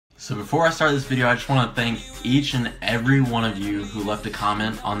So before I start this video, I just want to thank each and every one of you who left a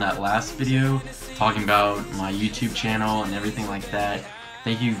comment on that last video talking about my YouTube channel and everything like that.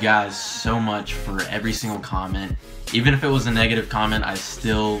 Thank you guys so much for every single comment. Even if it was a negative comment, I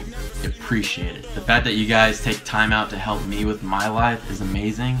still appreciate it. The fact that you guys take time out to help me with my life is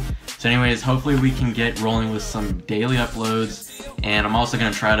amazing. So anyways, hopefully we can get rolling with some daily uploads, and I'm also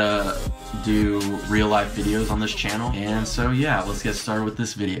going to try to do real life videos on this channel. And so yeah, let's get started with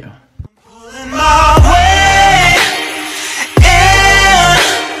this video.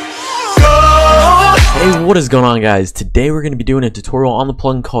 Hey, what is going on, guys? Today we're going to be doing a tutorial on the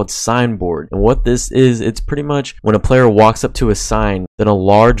plugin called Signboard. And what this is, it's pretty much when a player walks up to a sign, then a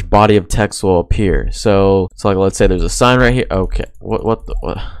large body of text will appear. So like, let's say there's a sign right here. Okay, what?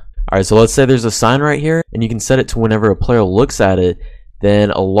 Alright, so let's say there's a sign right here, and you can set it to whenever a player looks at it,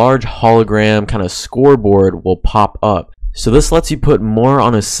 then a large hologram kind of scoreboard will pop up. So this lets you put more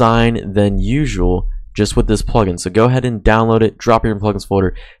on a sign than usual just with this plugin. So go ahead and download it, drop it in your plugins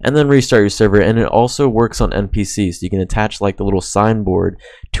folder, and then restart your server. And it also works on NPCs, so you can attach like the little signboard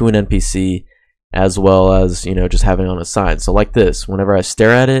to an NPC as well as, you know, just having it on a sign. So like this, whenever I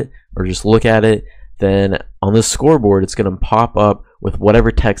stare at it or just look at it, then on the scoreboard it's going to pop up with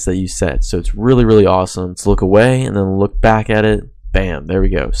whatever text that you set. So it's really awesome. Let's look away and then look back at it. Bam, there we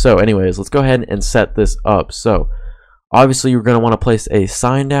go. So anyways, let's go ahead and set this up. So obviously you're going to want to place a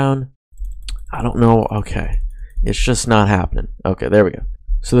sign down. I don't know. Okay, it's just not happening. Okay, there we go.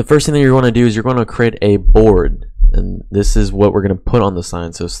 So the first thing that you're going to do is you're going to create a board, and this is what we're going to put on the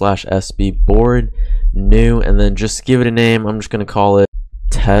sign. So /sb board new, and then just give it a name. I'm just going to call it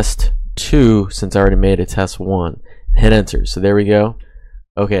test 2 since I already made a test 1. Hit enter. So there we go.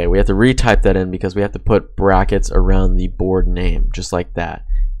 Okay, we have to retype that in because we have to put brackets around the board name, just like that.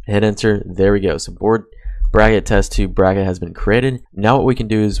 Hit enter. There we go. So board bracket test 2 bracket has been created. Now what we can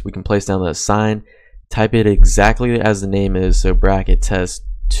do is we can place down that sign, type it exactly as the name is, so bracket test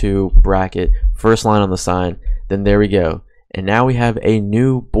 2 bracket first line on the sign. Then there we go. And now we have a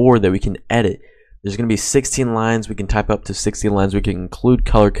new board that we can edit. There's going to be 16 lines. We can type up to 16 lines. We can include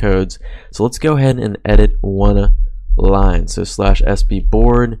color codes. So let's go ahead and edit one line. So /sb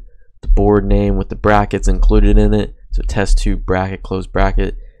board, the board name with the brackets included in it. So test 2 bracket close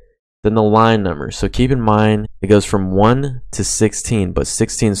bracket. Then the line number. So keep in mind it goes from 1 to 16, but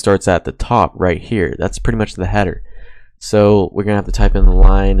 16 starts at the top right here. That's pretty much the header. So we're gonna have to type in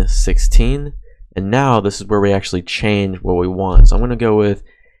line 16, and now this is where we actually change what we want. So I'm gonna go with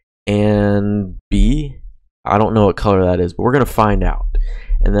and B. I don't know what color that is, but we're gonna find out.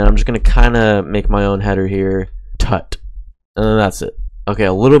 And then I'm just gonna kind of make my own header here, tut, and then that's it. Okay,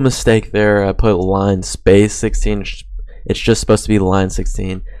 a little mistake there. I put line space 16. It's just supposed to be line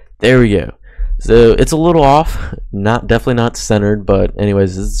 16. There we go. So it's a little off, definitely not centered, but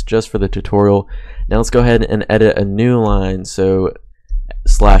anyways, this is just for the tutorial. Now let's go ahead and edit a new line. So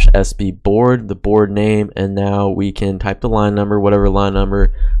 /sb board, the board name, and now we can type the line number, whatever line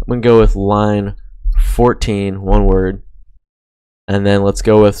number. I'm gonna go with line 14, one word, and then let's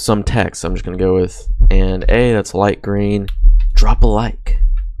go with some text. I'm just gonna go with and A, that's light green. Drop a like.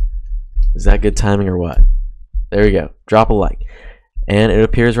 Is that good timing or what? There we go. Drop a like. And it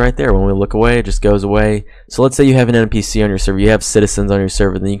appears right there. When we look away, it just goes away. So let's say you have an NPC on your server, you have citizens on your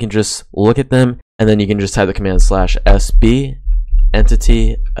server, then you can just look at them, and then you can just type the command /sb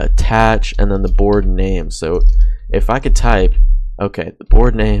entity attach, and then the board name. So if I could type, okay, the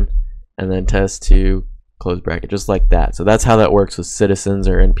board name, and then test 2 close bracket, just like that. So that's how that works with citizens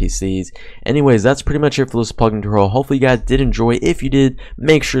or NPCs. Anyways, that's pretty much it for this plugin tutorial. Hopefully you guys did enjoy. If you did,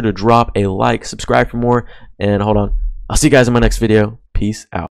 make sure to drop a like, subscribe for more, and hold on, I'll see you guys in my next video. Peace out.